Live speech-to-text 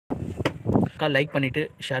மறக்காம லைக் பண்ணிவிட்டு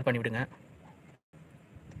ஷேர் பண்ணிவிடுங்க.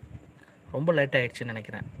 ரொம்ப லேட் ஆகிடுச்சின்னு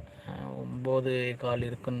நினைக்கிறேன். 9:15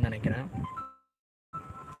 இருக்குன்னு நினைக்கிறேன்.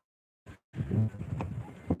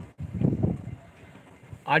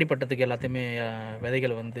 ஆடிப்பட்டத்துக்கு எல்லாத்தையுமே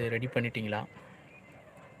விதைகள் வந்து ரெடி பண்ணிட்டீங்களா?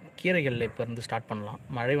 கீரைகள் இப்போ இருந்து ஸ்டார்ட் பண்ணலாம்.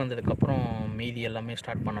 மழை வந்ததுக்கப்புறம் மீதி எல்லாமே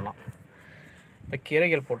ஸ்டார்ட் பண்ணலாம். இப்போ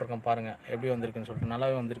கீரைகள் போட்டிருக்கேன் பாருங்கள் எப்படி வந்திருக்குன்னு சொல்லிட்டு.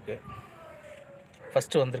 நல்லாவே வந்திருக்கு.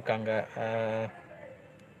 ஃபஸ்ட்டு வந்திருக்காங்க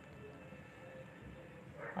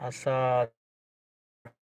ஆசா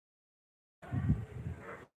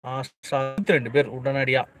 22 பேர்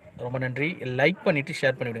உடனடியாக. ரொம்ப நன்றி. லைக் பண்ணிவிட்டு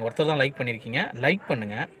ஷேர் பண்ணிவிடுங்க. ஒருத்தர் தான் லைக் பண்ணியிருக்கீங்க. லைக்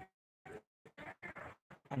பண்ணுங்கள்.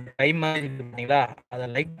 அந்த டைம் மாதிரி இருக்குது பார்த்தீங்களா, அதை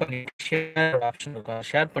லைக் பண்ணிவிட்டு ஷேர் ஆப்ஷன் இருக்கும்,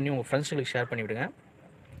 ஷேர் பண்ணி உங்கள் ஃப்ரெண்ட்ஸுங்களுக்கு ஷேர் பண்ணிவிடுங்க.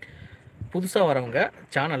 புதுசாக வரவங்க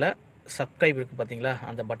சேனலை சப்ஸ்கிரைப் இருக்குது பார்த்தீங்களா,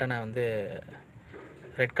 அந்த பட்டனை வந்து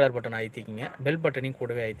ரெட் கலர் பட்டனை அழுத்திக்கிங்க. பெல் பட்டனையும்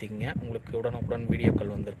கூடவே அழுத்திக்கிங்க. உங்களுக்கு உடனுக்குடன்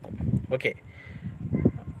வீடியோக்கள் வந்திருக்கும். ஓகே.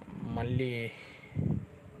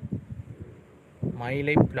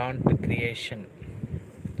 மயிலை பிளான்ட் கிரியேஷன்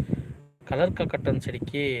கலர் கட்டன்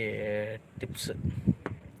செடிக்கு டிப்ஸு.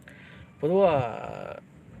 பொதுவாக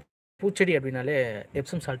பூச்செடி அப்படின்னாலே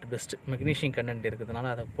Epsom salt best. Magnesium content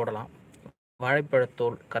இருக்கிறதுனால அதை போடலாம்.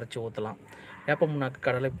 வாழைப்பழத்தோல் கரைச்சி ஊற்றலாம். வேப்ப புண்ணாக்கு,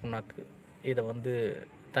 கடலை புண்ணாக்கு இதை வந்து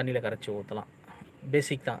தண்ணியில் கரைச்சி ஊற்றலாம்.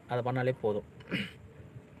 பேசிக் தான், அதை பண்ணாலே போதும்.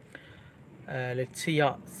 லெட்சியா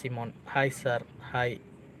சிமான், hi sir. Hi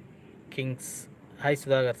Kings. Hi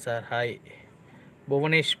Sudhakar sir. Hi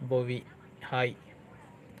Bhuvanesh போவி. Hi.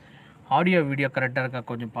 Audio video கரெக்டாக இருக்கா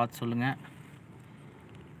கொஞ்சம் பார்த்து சொல்லுங்கள்.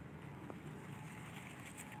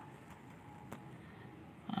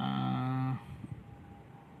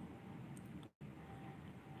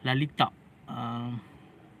 லலிதா,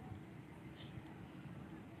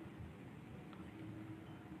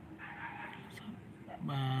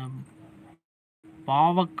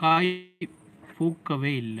 பாவக்காய்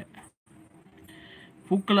பூக்கவே இல்லை.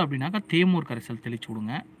 பூக்கலை அப்படின்னாக்கா தேமூர் கரைசல் தெளித்து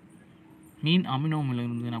விடுங்க. மீன் அமினோமில்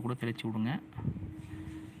இருந்ததுன்னா கூட தெளித்து விடுங்க.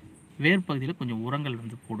 வேர் பகுதியில் கொஞ்சம் உரங்கள்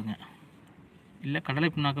வந்து போடுங்க. இல்லை கடலை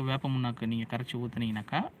புண்ணாக்கு, வேப்ப புண்ணாக்கு நீங்கள் கரைச்சி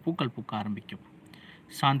ஊற்றுனீங்கனாக்கா பூக்கள் பூக்க ஆரம்பிக்கும்.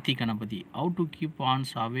 சாந்தி Ganapathi, how to keep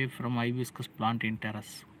ஆன்ஸ் away from hibiscus plant in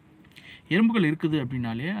terrace. எறும்புகள் இருக்குது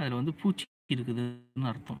அப்படின்னாலே அதில் வந்து பூச்சி இருக்குதுன்னு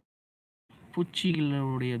அர்த்தம்.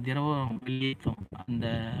 பூச்சிகளுடைய திரவம் வெளியேற்றும் அந்த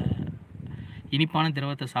இனிப்பான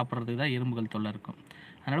திரவத்தை சாப்பிட்றதுக்கு தான் எறும்புகள் தொல்லை இருக்கும்.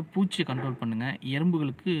 அதனால் பூச்சியை கண்ட்ரோல் பண்ணுங்கள்.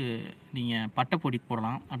 எறும்புகளுக்கு நீங்கள் பட்டைப்பொடி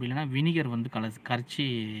போடலாம். அப்படி இல்லைன்னா வினிகர் வந்து கரைச்சி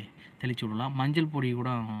தெளித்து விடலாம். மஞ்சள் பொடி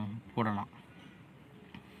கூட போடலாம்.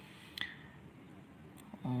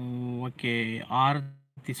 ஓகே.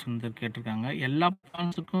 ஆரத்தி சுந்தர் கேட்டிருக்காங்க, எல்லா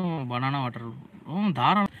பிளான்ஸுக்கும் பனானா வாட்டரும்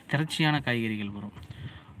தாராளம் திரட்சியான காய்கறிகள் வரும்.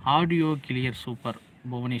 Audio clear super.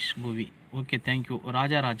 புவனேஷ் பூவி, ஓகே தேங்க்யூ.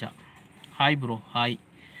 ராஜா, ஹாய் ப்ரோ. ஹாய்.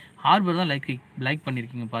 6 பேர் தான் லைக்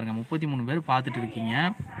பண்ணியிருக்கீங்க பாருங்கள். 33 பேர் பார்த்துட்டு இருக்கீங்க.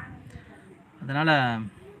 அதனால்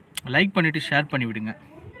லைக் பண்ணிவிட்டு ஷேர் பண்ணிவிடுங்க.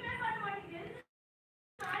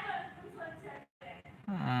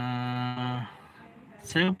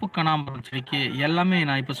 சிவப்பு கனாம்பரம் செடிக்கு எல்லாமே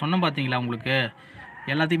நான் இப்போ சொன்னேன் பார்த்தீங்களா, உங்களுக்கு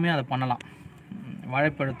எல்லாத்தையுமே அதை பண்ணலாம்.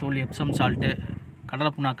 வாழைப்பழத்தூள், எப்சம் சால்ட்டு, கடலை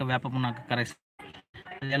புண்ணாக்கு, வேப்ப புண்ணாக்கு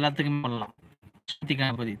கரைசல் எல்லாத்துக்குமே பண்ணலாம். சாந்தி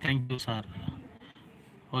கணபதி, தேங்க்யூ சார்.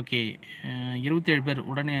 ஓகே. 27 பேர்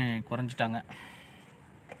உடனே குறைஞ்சிட்டாங்க.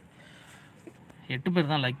 8 பேர்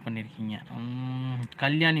தான் லைக் பண்ணியிருக்கீங்க.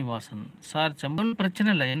 கல்யாணி வாசன் சார், செம்பல் பிரச்சனை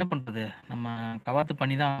இல்லை, என்ன பண்ணுறது, நம்ம கவாத்து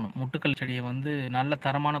பண்ணி தான். முட்டுக்கல் செடியை வந்து நல்ல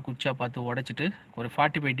தரமான குச்சியாக பார்த்து உடைச்சிட்டு ஒரு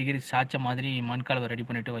 45 டிகிரி சாய்ச்ச மாதிரி மண்கலவை ரெடி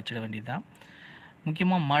பண்ணிவிட்டு வச்சிட வேண்டியது தான்.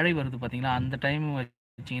 முக்கியமாக மழை வருது பார்த்தீங்களா, அந்த டைம்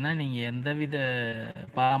வச்சிங்கன்னா நீங்கள் எந்தவித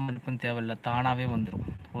பராமரிப்பும் தேவையில்லை, தானாகவே வந்துடும்.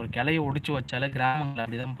 ஒரு கிளையை ஒடிச்சு வச்சாலே கிராமங்கள்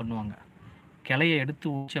அப்படி தான் பண்ணுவாங்க. கிளையை எடுத்து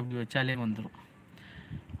ஊற்றி அப்படி வச்சாலே வந்துடும்.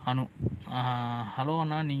 அனு, ஹலோ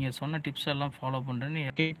அண்ணா, நீங்கள் சொன்ன டிப்ஸ் எல்லாம் ஃபாலோ பண்ணுறேன்னு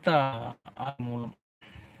கேட்டா மூலம்.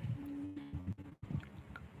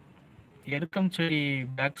 எருக்கம் செடி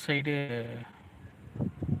பேக் சைடு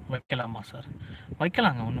வைக்கலாமா சார்?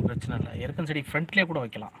 வைக்கலாங்க, ஒன்றும் பிரச்சனை இல்லை. எருக்கம் செடி ஃப்ரண்ட்லேயே கூட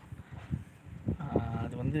வைக்கலாம்.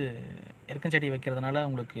 அது வந்து எருக்கம் செடி வைக்கிறதுனால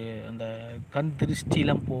உங்களுக்கு அந்த கண்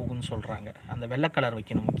திருஷ்டிலாம் போகும்னு சொல்கிறாங்க. அந்த வெள்ளை கலர்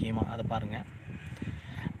வைக்கணும் முக்கியமாக, அதை பாருங்கள்.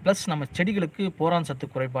 ப்ளஸ் நம்ம செடிகளுக்கு போரான் சத்து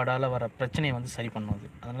குறைபாடால் வர பிரச்சனையை வந்து சரி பண்ணுவது.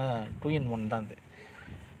 அதனால் 2 in 1 தான் இது.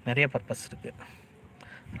 நிறைய பர்பஸ் இருக்குது.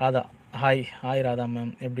 Radha, hi. Hi Radha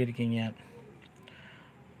ma'am, எப்படி இருக்கீங்க?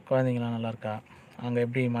 குழந்தைங்களாம் நல்லா இருக்கா? அங்கே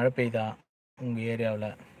எப்படி மழை பெய்யுதா உங்கள் ஏரியாவில்?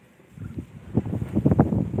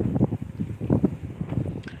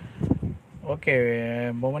 ஓகே.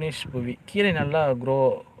 புவனேஷ் புவி, கீரை நல்லா க்ரோ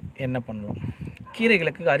என்ன பண்ணலாம்?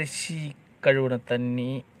 கீரைகளுக்கு அரிசி கழுவுன தண்ணி,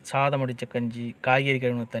 சாதம் அடித்த கஞ்சி, காய்கறி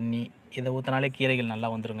கழுவுன தண்ணி இதை ஊற்றினாலே கீரைகள் நல்லா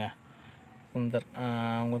வந்துடுங்க. சுந்தர்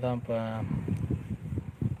அவங்க தான் இப்போ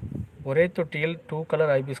ஒரே தொட்டியில் 2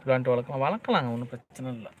 கலர் ஐபிஎஸ் பிளான்ட் வளர்க்கலாங்க, ஒன்றும்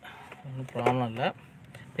பிரச்சனை இல்லை, ஒன்றும் ப்ராப்ளம் இல்லை.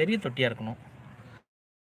 பெரிய தொட்டியாக இருக்கணும்,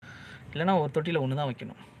 இல்லைனா ஒரு தொட்டியில் ஒன்று தான்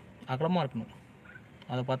வைக்கணும், அகலமாக இருக்கணும்,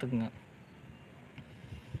 அதை பார்த்துக்குங்க.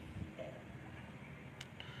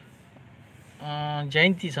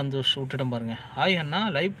 ஜெயந்தி சந்தோஷ் விட்டுட்டேன் பாருங்கள். Hi Anna,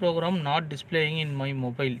 live program not displaying in my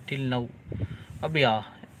mobile till now. அப்படியா,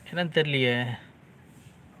 என்னன்னு தெரியலையே,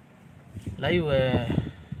 லைவ்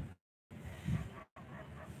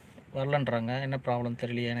வரலன்றாங்க, என்ன ப்ராப்ளம்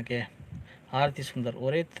தெரியலையே எனக்கு. ஆரத்தி சுந்தர்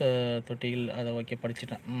ஒரே தொட்டியில் அதை ஓகே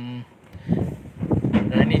படிச்சுட்டேன்.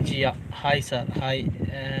 ரணிஜியா hi sir. Hi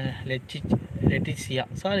Letizia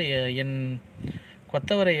sir, என்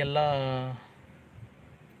கொத்தவரை எல்லா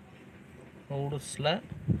நூடுல்ஸில்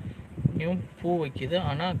பூ வைக்கிது,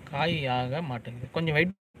 ஆனால் காய் ஆக மாட்டேங்குது, கொஞ்சம்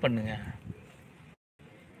வெயிட் பண்ணுங்கள்.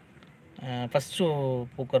 ஃபஸ்ட்டு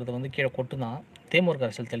பூக்கிறது வந்து கீழே கொட்டு தான், தேமூர்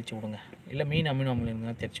கரைசல் தெளித்து விடுங்க, இல்லை மீன் அமினோ அமிலம்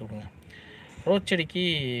இருந்தால் தெளித்து விடுங்க. ரோஸ் செடிக்கு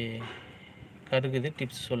கருகுது,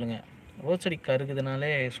 டிப்ஸ் சொல்லுங்கள். ரோஸ் செடி கருகுதுனாலே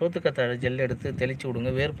சோத்துக்கத்தாழை ஜெல் எடுத்து தெளித்து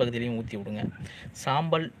விடுங்க, வேறு பகுதியிலையும் ஊற்றி விடுங்க.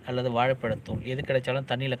 சாம்பல் அல்லது வாழைப்பழத்தூள் எது கிடைச்சாலும்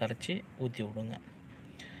தண்ணியில் கரைச்சி ஊற்றி விடுங்க.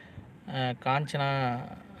 காஞ்சனா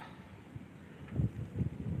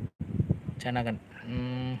ஜனகன்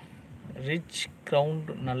ரிச் கிரவுண்ட்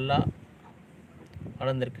நல்லா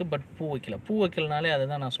வளர்ந்துருக்கு, பட் பூ வைக்கல. பூ வைக்கலனாலே அதை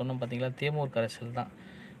தான் நான் சொன்னேன் பார்த்தீங்களா, தேமூர் கரைசல் தான்,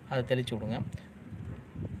 அதை தெளித்து விடுங்க.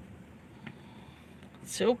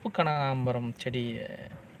 சிவப்பு கனகாம்பரம் செடி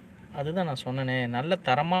அதுதான் நான் சொன்னேனே, நல்ல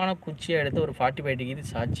தரமான குச்சியாக எடுத்து ஒரு 45 டிகிரி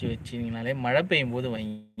சாய்ச்சி வச்சிங்கனாலே மழை பெய்யும் போது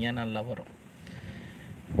வைங்க, நல்லா வரும்.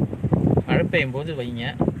 மழை பெய்யும் போது வைங்க,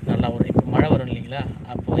 நல்லா வரும். இப்போ மழை வரும் இல்லைங்களா,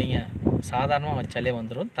 அப்போ வைங்க, சாதாரணமாக வச்சாலே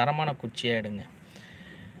வந்துடும். தரமான குச்சியாக எடுங்க.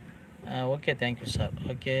 Okay, thank you sir.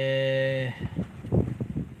 Okay,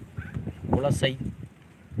 Kulasai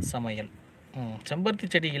சமையல். செம்பருத்தி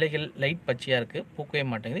செடி இலைகள் லைட் பச்சையாக இருக்குது, பூக்கவே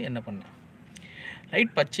மாட்டேங்குது, என்ன பண்ண?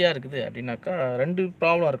 லைட் பச்சையாக இருக்குது அப்படின்னாக்கா 2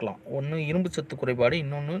 ப்ராப்ளம் இருக்கலாம். ஒன்று இரும்பு சத்து குறைபாடு,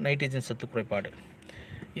 இன்னொன்று நைட்ரஜன் சத்து குறைபாடு.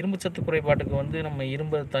 இரும்பு சத்து குறைபாட்டுக்கு வந்து நம்ம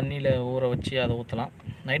இரும்பு தண்ணியில் ஊற வச்சு அதை ஊற்றலாம்.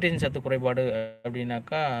 நைட்ரஜன் சத்து குறைபாடு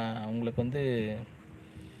அப்படின்னாக்கா உங்களுக்கு வந்து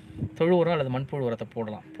தொழு உரம் அல்லது மண்புழு உரத்தை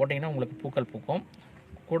போடலாம். போட்டிங்கன்னா உங்களுக்கு பூக்கள் பூக்கும்.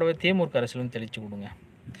 கூடவே தேமூர் கரைசலும் தெளித்து கொடுங்க.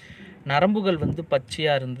 நரம்புகள் வந்து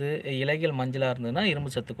பச்சையாக இருந்து இலைகள் மஞ்சளாக இருந்ததுன்னா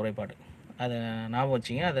இரும்பு சத்து குறைபாடு. அதை ஞாபகம்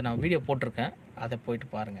வச்சிங்க, அதை நான் வீடியோ போட்டிருக்கேன், அதை போயிட்டு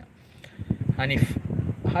பாருங்கள். Haneef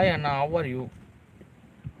hi Anna, how are you?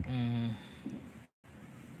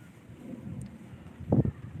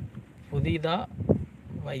 புதிதாக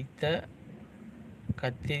வைத்த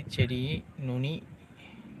கத்திரி செடி நுனி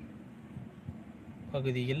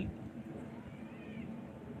பகுதியில்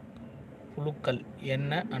புழுக்கள்,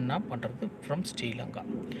 என்ன அண்ணா பண்ணுறது? ஃப்ரம் ஸ்ரீலங்கா.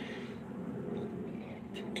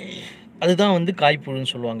 அதுதான் வந்து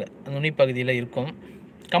காய்ப்புழுன்னு சொல்லுவாங்க. நுனி பகுதியில் இருக்கும்,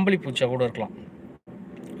 கம்பளி பூச்சா கூட இருக்கலாம்.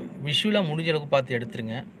 விஷுவலாக முடிஞ்ச அளவுக்கு பார்த்து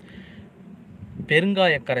எடுத்துருங்க.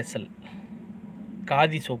 பெருங்காய கரைசல்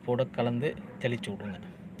காதி சோப்போடு கலந்து தெளித்து விடுங்க.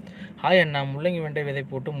 ஹாய் அண்ணா, முள்ளங்கி வெண்டை விதை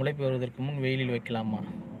போட்டு முளைப்பு வருவதற்கு முன் வெயிலில் வைக்கலாமா?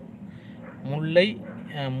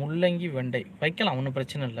 முள்ளங்கி வெண்டை வைக்கலாம், ஒன்றும்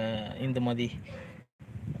பிரச்சனை இல்லை. இந்த மாதிரி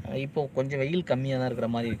இப்போது கொஞ்சம் வெயில் கம்மியாக தான் இருக்கிற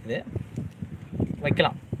மாதிரி இருக்குது,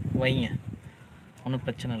 வைக்கலாம், வைங்க, ஒன்றும்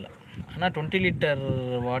பிரச்சனை இல்லை. ஆனால் 20 லிட்டர்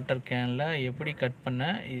வாட்டர் கேனில் எப்படி கட் பண்ண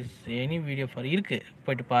இஸ் எனி வீடியோ ஃபார் இருக்குது,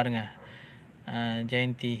 போய்ட்டு பாருங்கள்.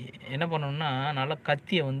 ஜெயந்தி என்ன பண்ணணுன்னா, நல்லா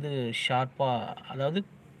கத்தியை வந்து ஷார்ப்பாக, அதாவது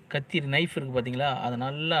கத்தி நைஃப் இருக்குது பார்த்தீங்களா, அதை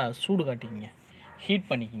நல்லா சூடு காட்டிக்கிங்க, ஹீட்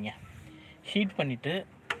பண்ணிக்கிங்க. ஹீட் பண்ணிவிட்டு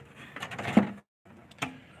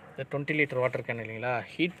 20 லிட்டர் வாட்டர் கேன் இல்லைங்களா,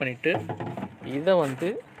 ஹீட் பண்ணிவிட்டு இதை வந்து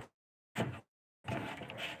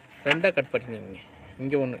 2ஆக கட் பண்ணிக்கிங்க.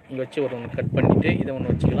 இங்கே ஒன்று, இங்கே வச்சு ஒன்று கட் பண்ணிவிட்டு இதை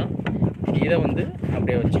ஒன்று வச்சுக்கலாம், இதை வந்து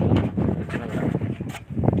அப்படியே வச்சுக்கலாம்.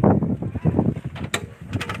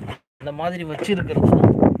 இந்த மாதிரி வச்சுருக்கிறது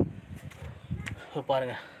தான்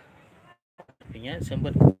பாருங்கள்.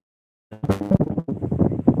 செம்பருத்தி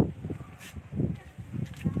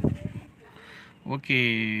ஓகே.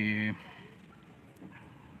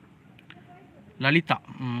 லலிதா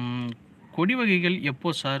கொடி வகைகள் எப்போ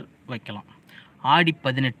சார் வைக்கலாம்? ஆடி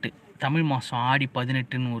 18, தமிழ் மாதம் ஆடி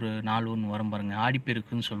 18ன்னு ஒரு நாள் ஒன்று வரும் பாருங்கள்,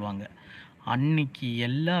 ஆடிப்பெருக்குன்னு சொல்லுவாங்க. அன்னைக்கு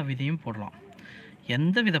எல்லா விதையும் போடலாம்,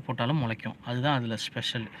 எந்த விதை போட்டாலும் முளைக்கும், அதுதான் அதில்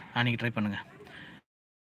ஸ்பெஷல். அன்றைக்கி ட்ரை பண்ணுங்கள்.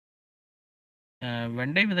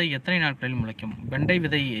 வெண்டை விதை எத்தனை நாட்களில் முளைக்கும்? வெண்டை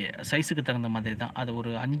விதை சைஸுக்கு தகுந்த மாதிரி தான், அது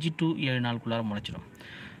ஒரு 5 to 7 நாளுக்குள்ளார முளைச்சிடும்.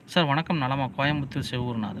 சார் வணக்கம், நலமா? கோயம்புத்தூர்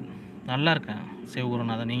சிவகுருநாதன். நல்லா இருக்கேன்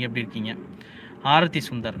சிவகுருநாதன், நீங்கள் எப்படி இருக்கீங்க? ஆரத்தி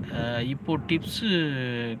சுந்தர் இப்போது டிப்ஸு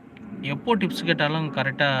எப்போ டிப்ஸ் கேட்டாலும்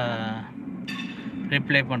கரெக்டாக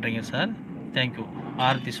ரிப்ளை பண்ணுறீங்க sir, thank you.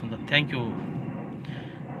 Aarti Sundar thank you.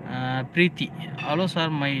 Preeti, hello sir,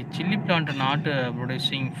 my chili plant not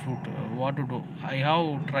producing fruit. What to do? I have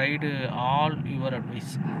tried all your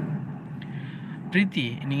advice. பிரீத்தி,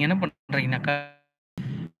 நீங்கள் என்ன பண்ணுறீங்கனாக்கா,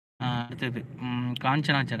 அடுத்தது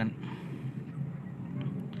காஞ்சனா ஜெகன்,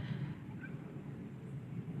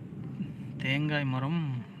 தேங்காய்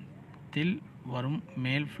மரத்தில் வரும்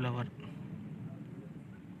மேல் ஃப்ளவர்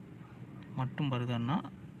மட்டும் வருதுன்னா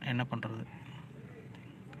என்ன பண்ணுறது?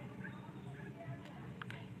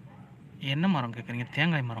 என்ன மரம் கேட்குறீங்க?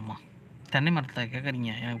 தேங்காய் மரமா? தென்னை மரத்தை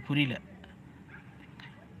கேட்குறீங்க? எனக்கு புரியல,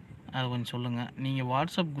 அது கொஞ்சம் சொல்லுங்கள். நீங்கள்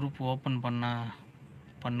வாட்ஸ்அப் குரூப் ஓப்பன்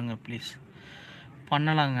பண்ணுங்கள் ப்ளீஸ்.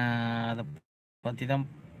 பண்ணலாங்க, அதை பற்றி தான்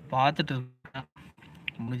பார்த்துட்டு இருக்கேன்.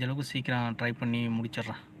 முடிஞ்ச அளவுக்கு சீக்கிரம் ட்ரை பண்ணி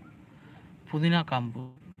முடிச்சிட்றேன். புதினா காம்பு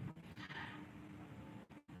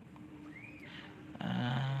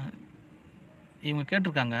இவங்க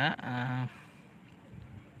கேட்டிருக்காங்க.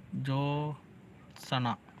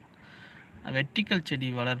 ஜோசனா, வெர்டிக்கல் செடி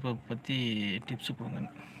வளர்ப்பை பற்றி டிப்ஸ் கொடுங்க.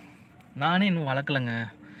 நானே இன்னும் வளர்க்கலைங்க.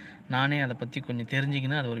 நானே அதை பற்றி கொஞ்சம்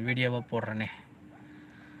தெரிஞ்சுக்கின்னு அதை ஒரு வீடியோவாக போடுறேனே.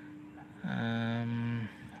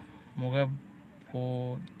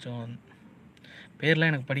 முகப்போஜோன்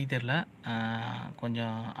பேர்லாம் எனக்கு படிக்க தெரில,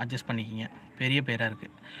 கொஞ்சம் அட்ஜஸ்ட் பண்ணிக்கிங்க, பெரிய பேராக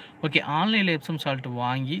இருக்குது. ஓகே, ஆன்லைனில் எப்சம் சால்ட்டு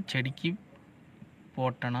வாங்கி செடிக்கு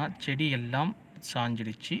போட்டேன்னா செடி எல்லாம்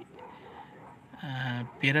சாஞ்சிடுச்சு.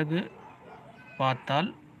 பிறகு பார்த்தால்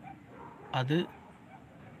அது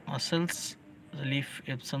மசல்ஸ் லீஃப்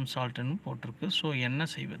எப்சம் சால்ட்டுன்னு போட்டிருக்கு. ஸோ என்ன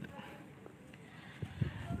செய்வது?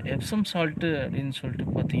 எப்சம் சால்ட்டு அப்படின்னு சொல்லிட்டு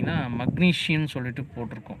பார்த்தீங்கன்னா மக்னீஷியம்னு சொல்லிட்டு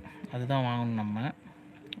போட்டிருக்கோம், அதுதான் வாங்கணும் நம்ம.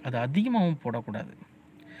 அது அதிகமாகவும் போடக்கூடாது.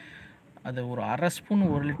 அது ஒரு 1/2 ஸ்பூன்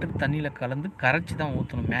 1 லிட்டர் தண்ணியில் கலந்து கரைச்சி தான்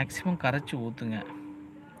ஊற்றணும். மேக்ஸிமம் கரைச்சி ஊற்றுங்க.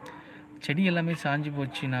 செடி எல்லாமே சாஞ்சு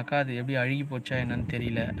போச்சுனாக்கா அது எப்படி அழுகி போச்சா என்னன்னு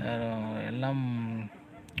தெரியல. எல்லாம்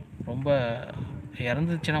ரொம்ப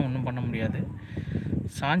இறந்துச்சுன்னா ஒன்றும் பண்ண முடியாது.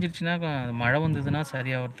 சாஞ்சிடுச்சுன்னா மழை வந்ததுன்னா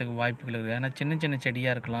சரியாகிறதுக்கு வாய்ப்புகள் இருக்குது. ஏன்னா சின்ன சின்ன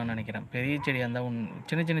செடியாக இருக்கலாம்னு நினைக்கிறேன். பெரிய செடியாக இருந்தால்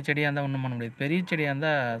சின்ன சின்ன செடியாக இருந்தால் ஒன்றும் பண்ண முடியாது. பெரிய செடியாக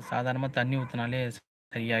இருந்தால் சாதாரணமாக தண்ணி ஊற்றினாலே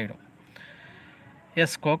சரியாயிடும்.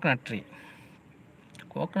 S, coconut tree.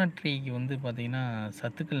 கோகனட் ட்ரீக்கு வந்து பார்த்திங்கன்னா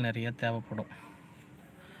சத்துக்கள் நிறையா தேவைப்படும்.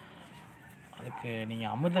 அதுக்கு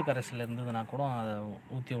நீங்கள் அமிர்த கரைசல் இருந்ததுன்னா கூட அதை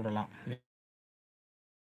ஊற்றி விடலாம்.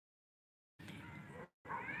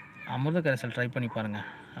 அமிர்த கரைசல் ட்ரை பண்ணி பாருங்கள்,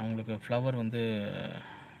 அவங்களுக்கு ஃப்ளவர் வந்து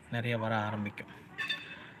நிறைய வர ஆரம்பிக்கும்.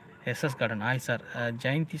 SS garden, hi sir,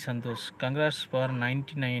 Jayanthi Santhosh, congrats for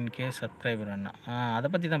 99K subscriber அண்ணா. அதை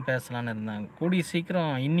பற்றி தான் பேசலான்னு இருந்தேன். கூடிய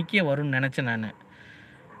சீக்கிரம் இன்றைக்கே வரும்னு நினச்சேன் நான்,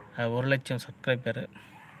 1 லட்சம் சப்ஸ்கிரைபர்.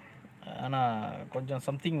 ஆனால் கொஞ்சம்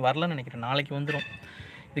சம்திங் வரலன்னு நினைக்கிறேன், நாளைக்கு வந்துடும்.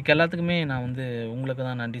 இதுக்கு எல்லாத்துக்குமே நான் வந்து உங்களுக்கு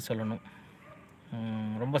தான் நன்றி சொல்லணும்.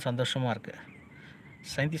 ரொம்ப சந்தோஷமாக இருக்குது.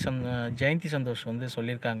 ஜெயந்தி சந்தோஷ் வந்து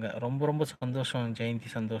சொல்லியிருக்காங்க, ரொம்ப ரொம்ப சந்தோஷம் ஜெயந்தி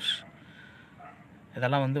சந்தோஷ்.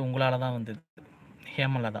 இதெல்லாம் வந்து உங்களால் தான் வந்தது.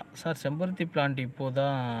 ஹேமலதா, சார் செம்பருத்தி பிளான்ட் இப்போது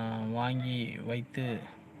தான் வாங்கி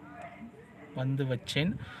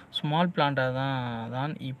வச்சேன். ஸ்மால் பிளான்ட்டாக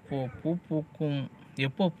தான் இப்போது பூ பூக்கும்.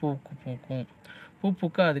 எப்போ பூக்கும்? பூ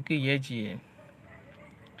பூக்க அதுக்கு ஏஜ்.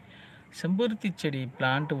 செம்பருத்தி செடி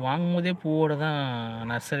பிளான்ட் வாங்கும் போதே பூவோடு தான்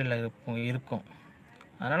நர்சரியில் இருக்கும்.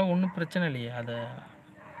 அதனால் ஒன்றும் பிரச்சனை இல்லையே. அதை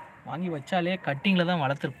வாங்கி வச்சாலே கட்டிங்கில் தான்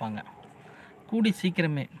வளர்த்துருப்பாங்க. கூடி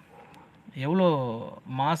சீக்கிரமே, எவ்வளோ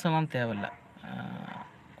மாதம்லாம் தேவையில்லை,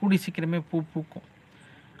 கூடி சீக்கிரமே பூ பூக்கும்.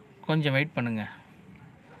 கொஞ்சம் வெயிட் பண்ணுங்கள்.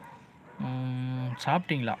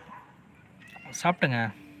 சாப்பிட்டீங்களா? சாப்பிட்டேங்க.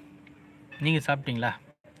 நீங்கள் சாப்பிட்டீங்களா?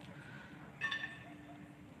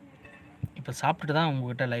 இப்போ சாப்பிட்டுட்டு தான்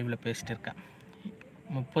உங்கள்கிட்ட லைவில் பேசிகிட்டு இருக்கேன்.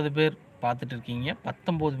 30 பேர் பார்த்துட்டு இருக்கீங்க,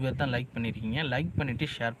 19 பேர் தான் லைக் பண்ணியிருக்கீங்க. லைக் பண்ணிவிட்டு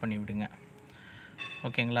ஷேர் பண்ணி விடுங்க,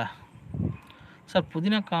 ஓகேங்களா? சார்,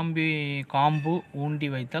 புதினா காம்பு ஊண்டி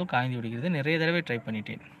வைத்தால் காய்ந்து விடுகிறது. நிறைய தடவை ட்ரை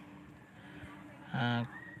பண்ணிட்டேன்.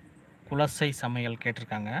 குலசை சமையல்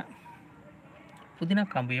கேட்டிருக்காங்க. புதினா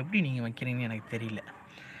காம்பு எப்படி நீங்கள் வைக்கிறீங்கன்னு எனக்கு தெரியல.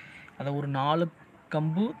 அதை ஒரு 4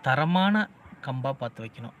 கம்பு தரமான கம்பாக பார்த்து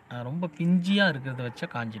வைக்கணும். ரொம்ப பிஞ்சியாக இருக்கிறத வச்சா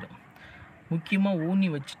காஞ்சிடும். முக்கியமாக ஊனி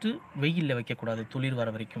வச்சுட்டு வெயிலில் வைக்கக்கூடாது, துளிர் வர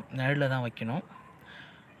வரைக்கும் நிழலில் தான் வைக்கணும்.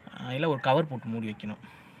 இல்லை ஒரு கவர் போட்டு மூடி வைக்கணும்.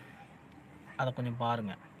 அதை கொஞ்சம்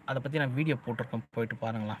பாருங்கள், அதை பற்றி நான் வீடியோ போட்டிருக்கேன், போயிட்டு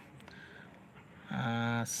பாருங்களா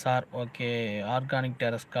sir. Okay, organic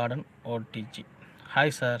terrace garden OTG.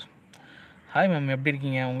 Hi sir. Hi ma'am, எப்படி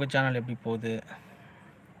இருக்கீங்க? உங்கள் சேனல் எப்படி போகுது?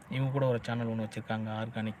 இவங்க கூட ஒரு சேனல் ஒன்று வச்சுருக்காங்க,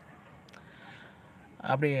 ஆர்கானிக்.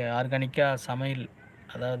 அப்படியே ஆர்கானிக்காக சமையல்,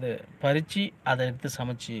 அதாவது பறித்து அதை எடுத்து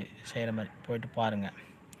சமைச்சு செய்கிற மாதிரி, போயிட்டு பாருங்கள்.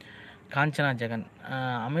 காஞ்சனா ஜெகன்,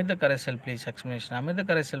 அமிர்த கரைசல் ப்ளீஸ் எக்ஸ்ப்ளனேஷன். அமிர்த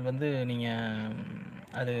கரைசல் வந்து நீங்கள்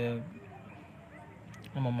அது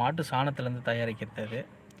நம்ம மாட்டு சாணத்துலேருந்து தயாரிக்கிறது.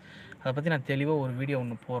 அதை பற்றி நான் தெளிவாக ஒரு வீடியோ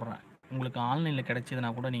ஒன்று போடுறேன். உங்களுக்கு ஆன்லைனில் கிடைச்சதுனா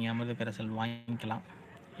கூட நீங்கள் அமிர்த கரைசல் வாங்கிக்கலாம்.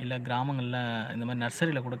 இல்லை கிராமங்களில் இந்த மாதிரி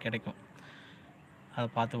நர்சரியில் கூட கிடைக்கும், அதை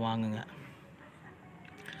பார்த்து வாங்குங்க.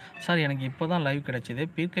 சார் எனக்கு இப்போ தான் லைவ் கிடச்சிது.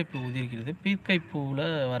 பீர்க்கைப்பூ உதிர்கிறது. பீர்க்கைப்பூவில்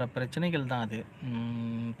வர பிரச்சனைகள் தான் அது.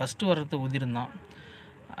 ஃபஸ்ட்டு வர்றது உதிர்ந்தான்.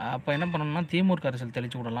 அப்போ என்ன பண்ணணும்னா தீமூர் கரைசல்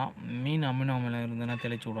தெளித்து விடலாம். மீன் அமினோ அமிலம் இருந்ததுன்னா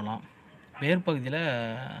தெளித்து விடலாம். வேர் பகுதியில்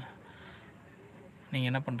நீங்கள்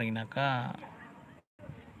என்ன பண்ணுறீங்கனாக்கா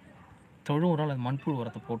தொழு உரம் அல்லது மண்புழு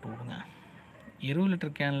உரத்தை போட்டு விடுங்க. 20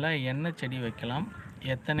 லிட்டர் கேனில் என்ன செடி வைக்கலாம்,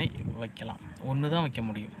 எத்தனை வைக்கலாம்? ஒன்று தான் வைக்க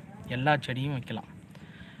முடியும். எல்லா செடியும் வைக்கலாம்.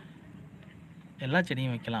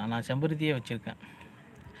 நான் செம்பருத்தியே வச்சுருக்கேன்.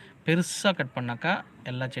 பெருசாக கட் பண்ணாக்கா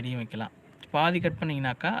எல்லா செடியும் வைக்கலாம். பாதி கட்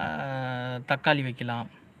பண்ணிங்கனாக்கா தக்காளி வைக்கலாம்,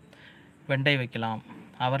 வெண்டை வைக்கலாம்,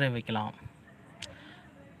 அவரை வைக்கலாம்.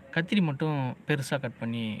 கத்திரி மட்டும் பெருசாக கட்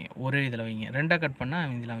பண்ணி ஒரே இதில் வைங்க. 2ஆக கட்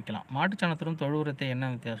பண்ணால் இதில் வைக்கலாம். மாட்டுச்சாணத்திலும் தொழு உரத்தை என்ன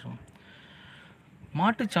வித்தியாசம்?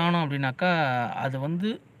 மாட்டுச்சாணம் அப்படின்னாக்கா அது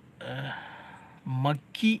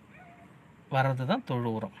மக்கி வர்றது தான் தொழு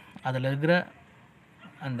உரம். அதில் இருக்கிற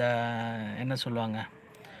அந்த என்ன சொல்லுவாங்க,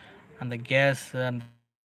 அந்த கேஸ், அந்த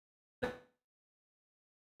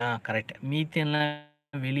கரெக்ட்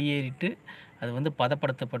மீத்தேன்லாம் வெளியேறிட்டு அது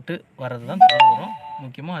பதப்படுத்தப்பட்டு வர்றது தான் தொழு உரம்.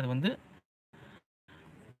 முக்கியமாக அது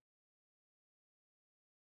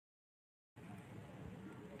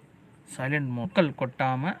சைலண்ட் மோக்கல்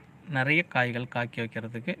கொட்டாமல் நிறைய காய்கள் காக்கி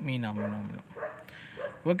வைக்கிறதுக்கு மீன் அமினோ அமிலம்.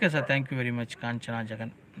 Okay sir, thank you very much. Kanchana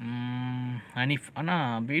Jagan, Hanif.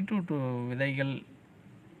 ஆனால் பீட்ரூட் விதைகள்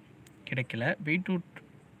கிடைக்கல. பீட்ரூட்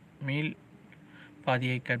மீல்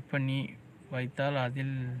பாதியை கட் பண்ணி வைத்தால்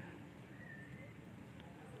அதில்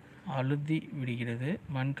அழுதி விடுகிறது.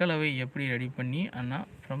 மண்கலவை எப்படி ரெடி பண்ணி? அண்ணா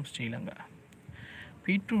ஃப்ரம் ஸ்ரீலங்கா.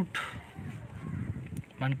 பீட்ரூட்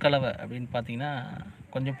மண்கலவை அப்படின்னு பார்த்தீங்கன்னா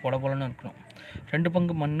கொஞ்சம் பொல பொலன்னு இருக்கணும். 2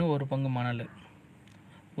 பங்கு மண், 1 பங்கு மணல்,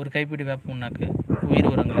 1 கைப்பிடி வேப்ப புண்ணாக்கு, உயிர்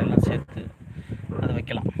உரங்கள் எல்லாம் சேர்த்து அதை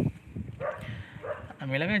வைக்கலாம்.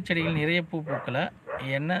 மிளகாய் செடிகள் நிறைய பூ பூக்களை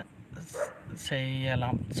என்ன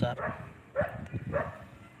செய்யலாம் சார்?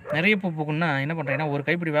 நிறைய பூ பூக்குன்னா என்ன பண்ணுறீங்கன்னா 1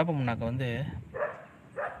 கைப்பிடி வேப்ப புண்ணாக்கை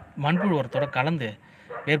மண்புழு உரத்தோட கலந்து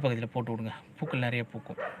வேர் பகுதியில் போட்டு விடுங்க. பூக்கள் நிறைய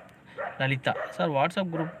பூக்கும். லலிதா சார்,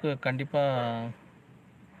 வாட்ஸ்அப் குரூப்புக்கு கண்டிப்பாக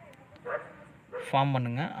ஃபார்ம்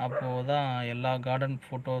பண்ணுங்கள். அப்போது தான் எல்லா கார்டன்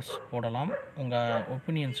ஃபோட்டோஸ் போடலாம். உங்கள்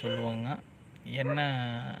ஒப்பீனியன் சொல்லுவாங்க. என்ன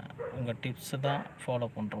உங்கள் டிப்ஸு தான் ஃபாலோ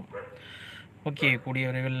பண்ணுறோம். ஓகே, கூடிய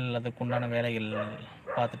விரைவில் அதுக்குண்டான வேலைகள்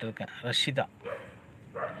பார்த்துட்டு இருக்கேன். ரஷிதா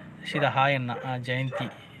ஹாய் அண்ணா. ஜெயந்தி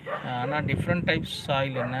ஆனால் டிஃப்ரெண்ட் டைப்ஸ்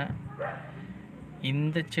சாயில் என்ன?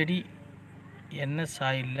 இந்த செடி என்ன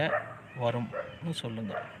சாயிலில் வரும்னு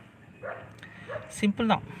சொல்லுங்கள்.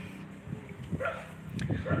 சிம்பிள் தான்.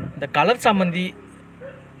 இந்த கலர் சாமந்தி,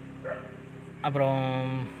 அப்புறம்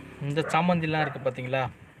இந்த சாமந்திலாம் இருக்குது பார்த்தீங்களா,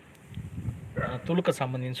 துளுக்க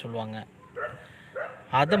சாமந்தின்னு சொல்லுவாங்க.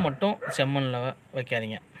 அதை மட்டும் செம்மண்ணில்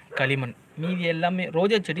வைக்காதீங்க, களிமண். மீதி எல்லாமே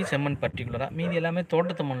ரோஜா செடி செம்மண் பர்டிகுலராக, மீதி எல்லாமே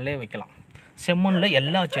தோட்டத்து மண்ணிலே வைக்கலாம். செம்மண்ணில்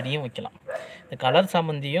எல்லா செடியும் வைக்கலாம். இந்த கலர்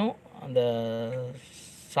சாமந்தியும் அந்த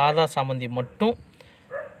சாதா சாமந்தி மட்டும்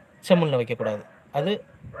செம்மண்ணில் வைக்கக்கூடாது. அது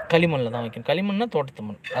களிமண்ணில் தான் வைக்கணும். களிமண்னா தோட்டத்து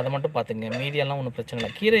மண், அதை மட்டும் பார்த்துங்க. மீதியெல்லாம் ஒன்றும் பிரச்சனை இல்லை.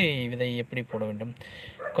 கீரை விதை எப்படி போட வேண்டும்?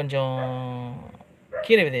 கொஞ்சம்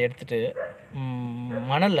கீரை விதையை எடுத்துகிட்டு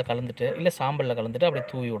மணலில் கலந்துட்டு இல்லை சாம்பலில் கலந்துட்டு அப்படியே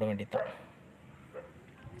தூவி விட வேண்டியது தான்.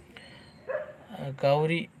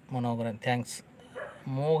 Gowri Manoharan, thanks.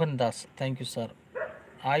 Mohandas, thank you sir.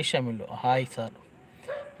 Ayesha mill, hi sir.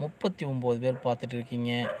 39 பேர் பார்த்துட்டு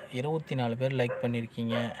இருக்கீங்க, 24 பேர் லைக்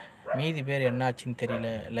பண்ணியிருக்கீங்க. மீதி பேர் என்னாச்சுன்னு தெரியல,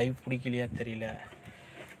 லைவ் பிடிக்கலையா தெரியல.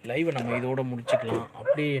 லைவை நம்ம இதோடு முடிச்சுக்கலாம்.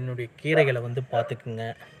 அப்படியே என்னுடைய கீரைகளை பார்த்துக்குங்க.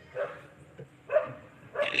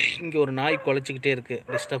 இங்கே ஒரு நாய் குலைச்சிக்கிட்டே இருக்குது,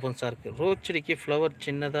 டிஸ்டர்பன்ஸாக இருக்குது. ரோஸ் செடிக்கு ஃப்ளவர்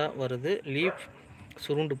சின்னதாக வருது, லீஃப்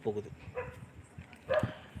சுருண்டு போகுது.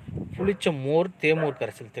 புளிச்ச மோர், தேமூர்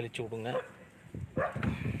கரைசல் தெளித்து விடுங்க.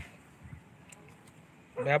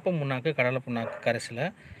 வேப்ப புண்ணாக்கு, கடலை புண்ணாக்கு கரைசலை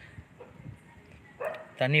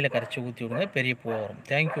தண்ணியில் கரைச்சி ஊற்றி விடுங்க, பெரிய பூ வரும்.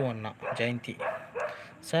 தேங்க்யூ அண்ணா. ஜெயந்தி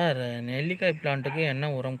சார், நெல்லிக்காய் பிளான்ட்டுக்கு என்ன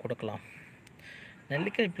உரம் கொடுக்கலாம்?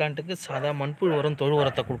 நெல்லிக்காய் பிளான்ட்டுக்கு சாதா மண்புழு உரம், தொழு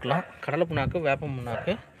உரத்தை கொடுக்கலாம். கடலை புண்ணாக்கு, வேப்ப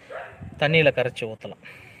புண்ணாக்கு தண்ணியில் கரைச்சி ஊற்றலாம்.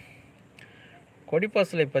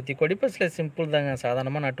 கொடிப்பாசலை பற்றி, கொடிப்பாசலை சிம்பிள் தாங்க.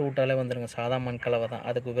 சாதாரணமாக நட்டு விட்டாலே வந்துடுங்க. சாதா மண் கலவை தான்.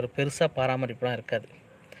 அதுக்கு பெருசாக பராமரிப்புலாம் இருக்காது.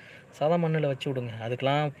 சாதா மண்ணில் வச்சு விடுங்க.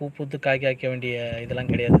 அதுக்கெலாம் பூ பூத்து காய்க்க வைக்க வேண்டிய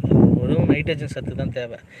இதெல்லாம் கிடையாது. ஒரு நைட்ரஜன் சத்து தான்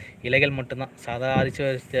தேவை. இலைகள் மட்டும்தான். சாதா அரிசி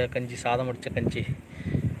கஞ்சி, சாதம் அடித்த கஞ்சி,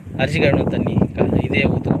 அரிசி கழுவின தண்ணி, இதே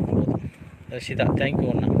ஊற்றுங்க போதும். ரஷிதா, தேங்க்யூ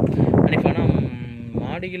அண்ணா. அன்றைக்கான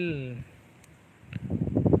மாடியில்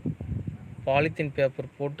பாலித்தீன்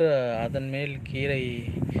பேப்பர் போட்டு அதன் மேல் கீரை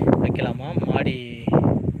வைக்கலாமா? மாடி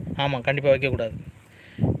ஆமாம், கண்டிப்பாக வைக்கக்கூடாது.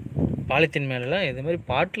 பாலித்தீன் மேலெலாம் இதுமாதிரி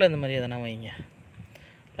பாட்டில் இந்த மாதிரி எதனா வைங்க.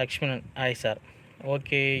 Lakshmanan hi sir.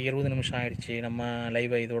 ஓகே, 20 நிமிஷம் ஆயிடுச்சு. நம்ம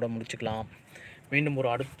லைவை இதோட முடிச்சுக்கலாம். மீண்டும் ஒரு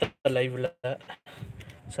அடுத்த லைவில்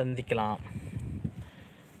சந்திக்கலாம்.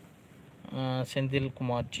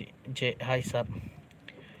 செந்தில்குமார்ஜி ஹாய் சார்.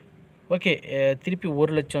 ஓகே, திருப்பி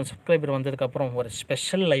 1 லட்சம் சப்ஸ்கிரைபர் வந்ததுக்கப்புறம் ஒரு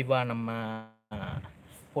ஸ்பெஷல் லைவாக நம்ம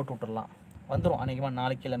போட்டு விட்டுடலாம். வந்துடும் அன்றைக்கி,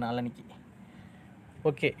 நாளைக்கு இல்லை நாளன்னைக்கு.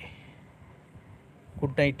 Okay,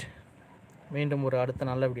 good night. மீண்டும் ஒரு அடுத்த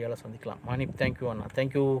நல்ல வீடியோவில் சந்திக்கலாம். மணி தேங்க்யூ அண்ணா,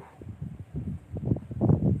 தேங்க்யூ.